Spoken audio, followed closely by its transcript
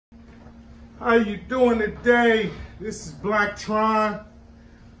How you doing today? This is Black Tron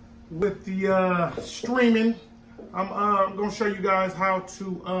with the streaming. I'm gonna show you guys how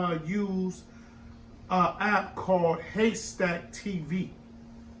to use an app called Haystack TV.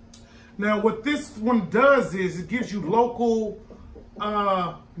 Now what this one does is it gives you local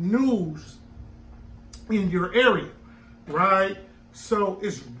news in your area, right? So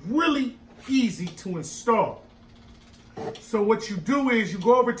it's really easy to install. So what you do is you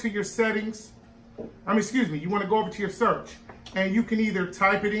go over to your settings. You want to go over to your search, and you can either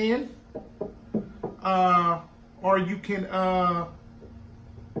type it in, or you can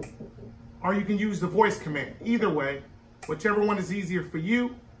use the voice command. Either way, whichever one is easier for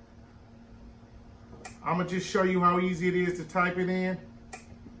you. I'm gonna just show you how easy it is to type it in.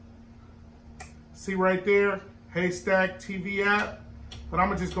 See right there, Haystack TV app. But I'm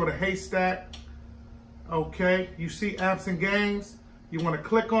gonna just go to Haystack. Okay, you see apps and games. You want to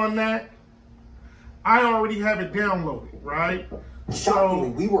click on that. I already have it downloaded, right?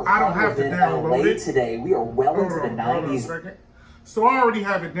 Shockingly, we were I don't have to download it today. We are well into the 90s. So I already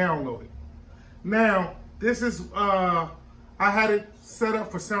have it downloaded. Now, this is, I had it set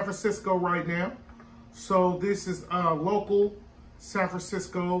up for San Francisco right now. So this is local San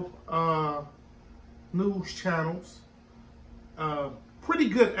Francisco news channels. Pretty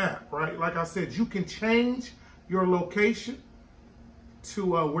good app, right? Like I said, you can change your location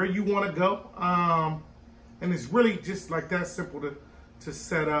to where you want to go. And it's really just like that simple to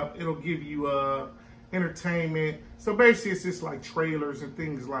set up. It'll give you entertainment. So basically it's just like trailers and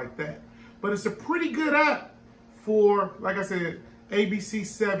things like that. But it's a pretty good app for, like I said, ABC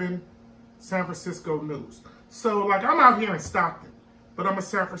 7 San Francisco news. So like I'm out here in Stockton, but I'm a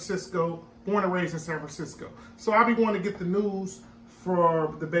San Francisco, born and raised in San Francisco. So I be wanting to get the news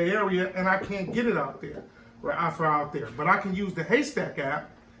for the Bay Area, and I can't get it out there, right? But I can use the Haystack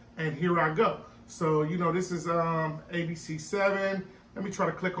app, and here I go. So, you know, this is ABC 7. Let me try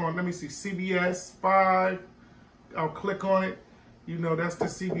to click on, let me see, CBS 5. I'll click on it. You know, that's the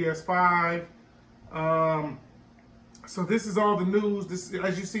CBS 5. So this is all the news. This,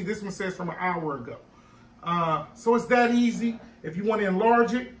 as you see, this one says from an hour ago. So it's that easy. If you want to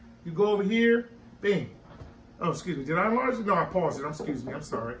enlarge it, you go over here, bing. Oh, excuse me, did I enlarge it? No, I paused it, excuse me, I'm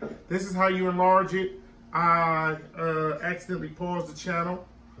sorry. This is how you enlarge it. I accidentally paused the channel,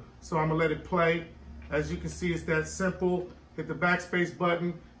 so I'm gonna let it play. As you can see, it's that simple. Hit the backspace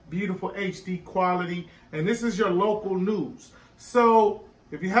button, beautiful HD quality, and this is your local news. So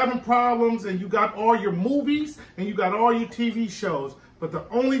if you're having problems and you got all your movies and you got all your TV shows, but the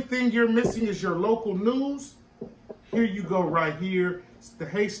only thing you're missing is your local news, here you go right here. It's the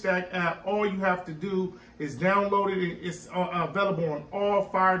Haystack app. All you have to do is download it. It's available on all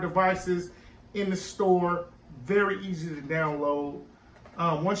Fire devices in the store. Very easy to download.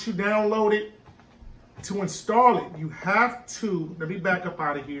 Once you download it, to install it, you have to, let me back up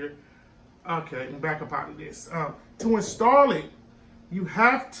out of here. Okay, let me back up out of this. To install it, you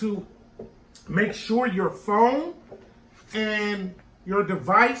have to make sure your phone and your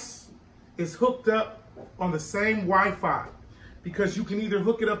device is hooked up on the same Wi-Fi, because you can either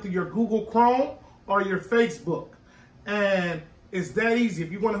hook it up to your Google Chrome or your Facebook. And it's that easy.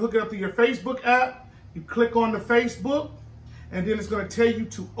 If you want to hook it up to your Facebook app, you click on the Facebook, and then it's going to tell you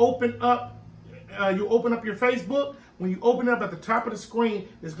to open up. You open up your Facebook. When you open it up at the top of the screen,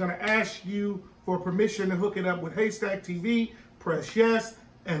 it's going to ask you for permission to hook it up with Haystack TV. Press yes,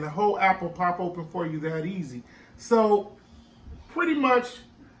 and the whole app will pop open for you that easy. So pretty much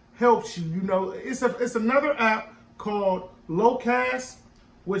helps you. You know, it's another app called Locast,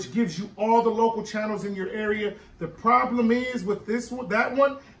 which gives you all the local channels in your area. The problem is with this one, that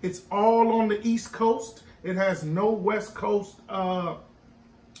one, it's all on the East Coast. It has no West Coast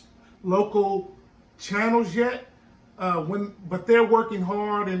local channels yet. But they're working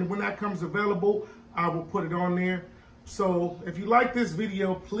hard, and when that comes available, I will put it on there. So if you like this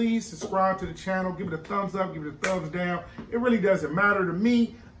video, please subscribe to the channel. Give it a thumbs up, give it a thumbs down. It really doesn't matter to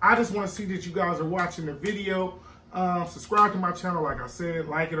me. I just want to see that you guys are watching the video. Subscribe to my channel, like I said,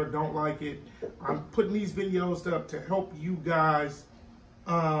 like it or don't like it. I'm putting these videos up to help you guys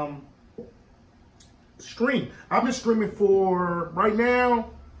stream. I've been streaming for, right now,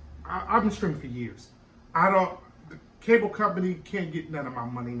 I've been streaming for years. The cable company can't get none of my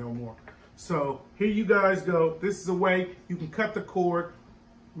money no more. So here you guys go. This is a way you can cut the cord,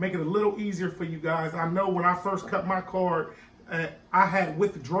 make it a little easier for you guys. I know when I first cut my cord, I had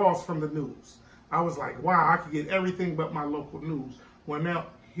withdrawals from the news. I was like, wow, I could get everything but my local news. Well, now,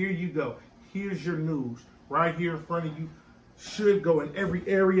 here you go. Here's your news right here in front of you. Should go in every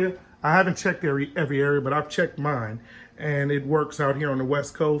area. I haven't checked every area, but I've checked mine, and it works out here on the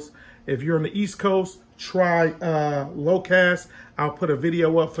West Coast. If you're on the East Coast, try Locast. I'll put a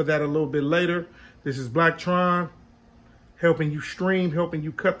video up for that a little bit later. This is Black Tron, helping you stream, helping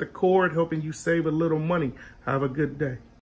you cut the cord, helping you save a little money. Have a good day.